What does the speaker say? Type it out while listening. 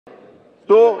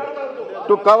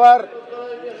to cover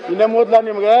inne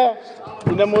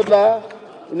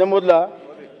modla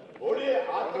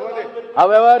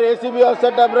however ACB was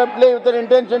set abruptly with an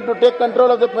intention to take control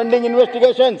of the pending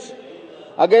investigations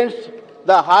against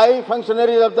the high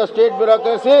functionaries of the state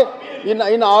bureaucracy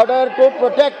in order to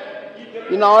protect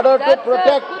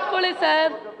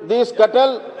this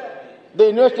scuttle the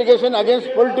investigation against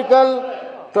political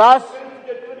class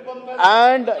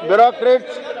and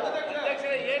bureaucrats.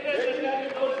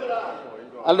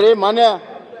 ಅಲ್ರಿ ಮಾನ್ಯ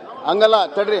ಹಂಗಲ್ಲ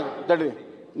ತಡ್ರಿ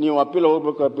ನೀವು appeal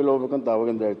ಹೋಗ್ಬೇಕು ಅಂತ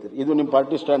ಅವಾಗಿಂದ ಹೇಳ್ತೀರಿ. ಇದು ನಿಮ್ಮ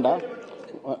ಪಾರ್ಟಿ ಸ್ಟ್ಯಾಂಡಾ?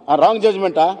 ರಾಂಗ್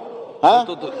ಜಜ್ಮೆಂಟಾ?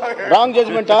 ರಾಂಗ್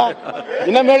ಜಜ್ಮೆಂಟಾ?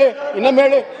 ಇನ್ನೊಮ್ಮೆ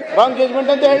ಹೇಳಿ ರಾಂಗ್ ಜಜ್ಮೆಂಟ್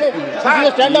ಅಂತ ಹೇಳಿ.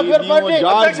 Stand up your party.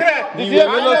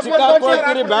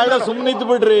 ಸಿಕ್ಕಾಕೊಳ್ತೀರಿ, ಬೇಡ ಸುಮ್ಮನೆ ಇದ್ದು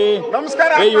ಬಿಡ್ರಿ.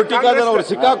 ಯುಟಿಕಾದರ್ ಅವ್ರು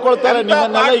ಸಿಕ್ಕಾಕೊಳ್ತಾರೆ,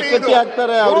 ನಿಮ್ಮನ್ನೆಲ್ಲ ಇಕ್ಕಟ್ಟಿ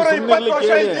ಹಾಕ್ತಾರೆ. ಅವ್ರು ಸುಮ್ಮನೆ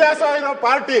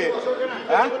ಪಾರ್ಟಿ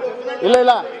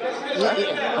ಇಲ್ಲ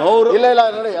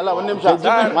ನೋಡಿ ಅಲ್ಲ ಒಂದ್ ನಿಮಿಷ.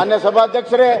 ಮಾನ್ಯ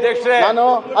ಸಭಾಧ್ಯಕ್ಷರೇ, ನಾನು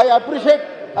ಐ ಅಪ್ರಿಷಿಯೇಟ್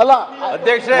ಅಲ್ಲ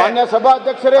ಮಾನ್ಯ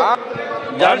ಸಭಾಧ್ಯಕ್ಷರೇ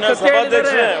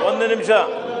ಒಂದು ನಿಮಿಷ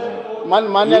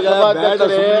ಮಾನ್ಯ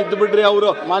ಸಭಾಧ್ಯಕ್ಷರೇ ಇದ್ದು ಬಿಡ್ರಿ.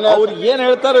 ಅವ್ರು ಏನ್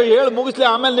ಹೇಳ್ತಾರೋ ಹೇಳಿ ಮುಗಿಸ್ಲಿ,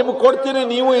 ಆಮೇಲೆ ನಿಮ್ಗೆ ಕೊಡ್ತೀನಿ.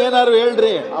 ನೀವು ಏನಾರು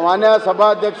ಹೇಳ್ರಿ. ಮಾನ್ಯ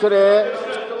ಸಭಾಧ್ಯಕ್ಷರೇ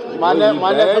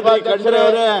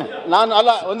ನಾನು ಅಲ್ಲ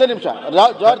ಒಂದೇ ನಿಮಿಷ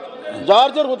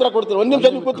ಜಾರ್ಜ್ ಅವ್ರಿಗೆ ಉತ್ತರ ಕೊಡ್ತೀನಿ. ಒಂದ್ ನಿಮಿಷ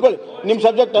ನೀವು ಕೂತ್ಕೊಳ್ಳಿ, ನಿಮ್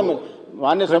ಸಬ್ಜೆಕ್ಟ್ ಆಮೇಲೆ.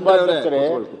 ಮಾನ್ಯ ಸಭಾಧ್ಯಕ್ಷರೇ,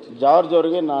 ಜಾರ್ಜ್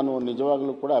ಅವರಿಗೆ ನಾನು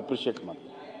ನಿಜವಾಗ್ಲೂ ಕೂಡ ಅಪ್ರಿಷಿಯೇಟ್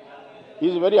ಮಾಡ್ತೀನಿ.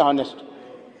 Is very honest.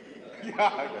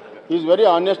 He is very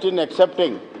honest in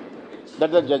accepting that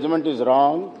the judgment is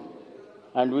wrong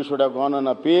and we should have gone on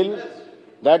appeal.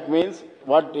 That means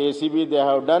what ACB they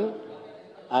have done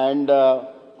and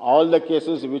all the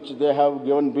cases which they have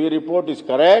given B report is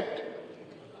correct,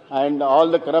 and all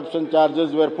the corruption charges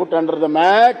were put under the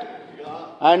mat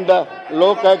and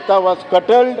Lokayukta was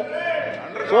scuttled.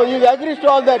 So he agrees to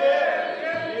all that.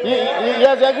 He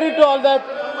has agreed to all that.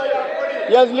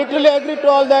 He has literally agreed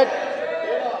to all that.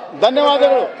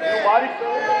 ಧನ್ಯವಾದಗಳು.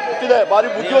 ಬಾರಿ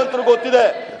ಬುದ್ಧಿವಂತರು ಗೊತ್ತಿದೆ.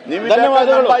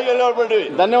 ಧನ್ಯವಾದಗಳು.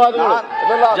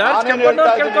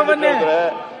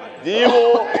 ನೀವು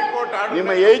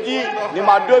ನಿಮ್ಮ AG ನಿಮ್ಮ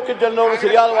advocate ಜನರವರು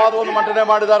ಸರಿಯಾದ ವಾದವನ್ನು ಮಂಡನೆ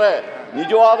ಮಾಡಿದ್ದಾರೆ.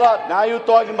 ನಿಜವಾದ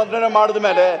ನ್ಯಾಯಯುತವಾಗಿ ಮಂಡನೆ ಮಾಡಿದ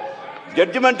ಮೇಲೆ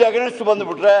ಜಡ್ಜ್ಮೆಂಟ್ ಅಗೇನ್ಸ್ಟ್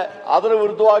ಬಂದ್ಬಿಟ್ರೆ ಅದರ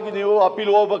ವಿರುದ್ಧವಾಗಿ ನೀವು ಅಪೀಲ್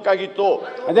ಹೋಗ್ಬೇಕಾಗಿತ್ತು.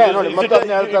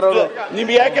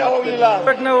 ನಿಮ್ಗೆ ಯಾಕೆ ಹೋಗ್ಲಿಲ್ಲ?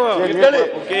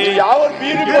 ಯಾವ ಬಿ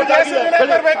ರಿಪೋರ್ಟ್ ಆಗಿದೆ,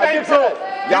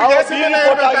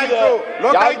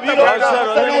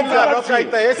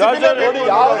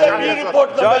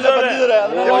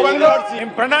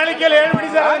 ಪ್ರಣಾಳಿಕೆಯಲ್ಲಿ ಹೇಳ್ಬಿಡಿ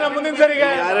ಸರ್. ಮುಂದಿನ ಸರಿಗೆ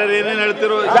ಯಾರ್ಯಾರು ಏನೇನು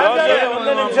ಹೇಳ್ತಿರೋ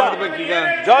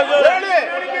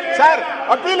ಸರ್.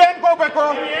 ಅಪೀಲ್ ಏನ್ ಹೋಗ್ಬೇಕು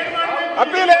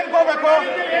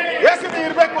ACB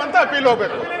ಇರ್ಬೇಕು ಅಂತ ಅಪೀಲ್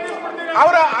ಹೋಗ್ಬೇಕು.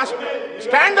 ಅವರ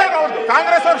ಸ್ಟ್ಯಾಂಡ್ ಏನ್, ಅವ್ರದ್ದು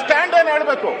ಕಾಂಗ್ರೆಸ್ ಅವ್ರ ಸ್ಟ್ಯಾಂಡ್ ಏನ್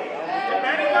ಹೇಳ್ಬೇಕು?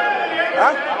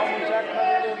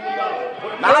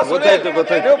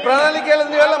 ಗೊತ್ತಾಯ್ತು. ಪ್ರಣಾಳಿಕೆ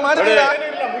ನೀವೆಲ್ಲ ಮಾಡಿದ್ದೀರಾ?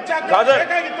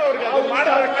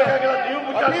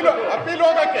 ಅಪೀಲ್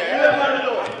ಹೋಗಕ್ಕೆ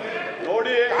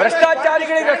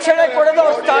ಭ್ರಷ್ಟಾಚಾರಿಗಳಿಗೆ ರಕ್ಷಣೆ ಕೊಡೋದು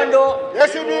ಅವ್ರ ಸ್ಟ್ಯಾಂಡು.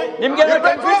 ACB ನಿಮ್ಗೆ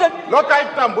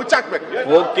Lokayukta ಮುಚ್ಚಾಕ್ಬೇಕು.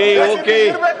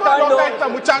 Lokayukta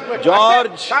ಮುಚ್ಚಾಕ್ಬೇಕು.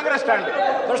 George Congress stand.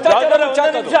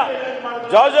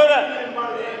 George ಅವರೇ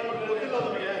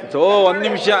ಒಂದ್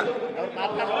ನಿಮಿಷ.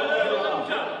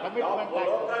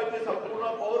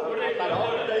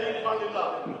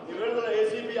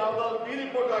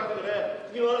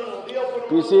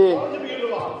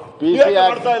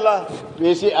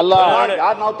 PC ಅಲ್ಲ,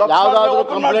 ಯಾವ್ದಾದ್ರು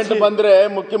ಕಂಪ್ಲೇಂಟ್ ಬಂದ್ರೆ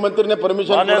ಮುಖ್ಯಮಂತ್ರಿನೇ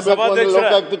ಪರ್ಮಿಷನ್ ಕೊಡಬೇಕು ಅಂದ್ರೆ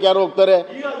ಲೋಕಾಯುಕ್ತಕ್ಕೆ ಯಾರು ಹೋಗ್ತಾರೆ?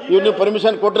 ಇವ್ ನೀವು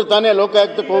ಪರ್ಮಿಷನ್ ಕೊಟ್ರೆ ತಾನೇ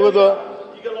ಲೋಕಾಯುಕ್ತಕ್ಕೆ ಹೋಗೋದು.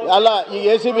 ಅಲ್ಲ, ಈಗ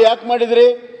ACB ಯಾಕೆ ಮಾಡಿದ್ರಿ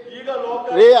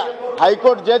ರೀ?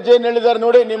 ಹೈಕೋರ್ಟ್ ಜಡ್ಜ್ ಏನ್ ಹೇಳಿದಾರೆ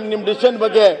ನೋಡಿ ನಿಮ್ ಡಿಸಿಷನ್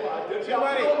ಬಗ್ಗೆ.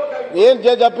 ಏನ್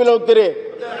ಜಡ್ಜ್ ಅಪೀಲ್ ಹೋಗ್ತೀರಿ?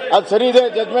 ಅದು ಸರಿ ಇದೆ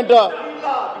ಜಡ್ಜ್ಮೆಂಟ್.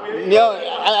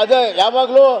 ಅದೇ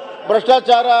ಯಾವಾಗ್ಲೂ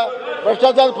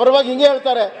ಭ್ರಷ್ಟಾಚಾರದ ಪರವಾಗಿ ಹಿಂಗೆ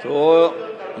ಹೇಳ್ತಾರೆ.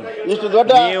 ಇಷ್ಟು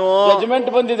ದೊಡ್ಡ ಜಡ್ಜ್ಮೆಂಟ್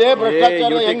ಬಂದಿದೆ,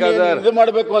 ಭ್ರಷ್ಟಾಚಾರ ಇದು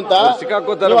ಮಾಡಬೇಕು ಅಂತ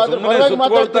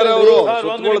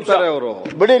ಅವರು.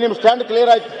 ಬಿಡಿ, ನಿಮ್ ಸ್ಟ್ಯಾಂಡ್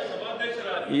ಕ್ಲಿಯರ್ ಆಯ್ತು.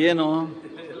 ಏನು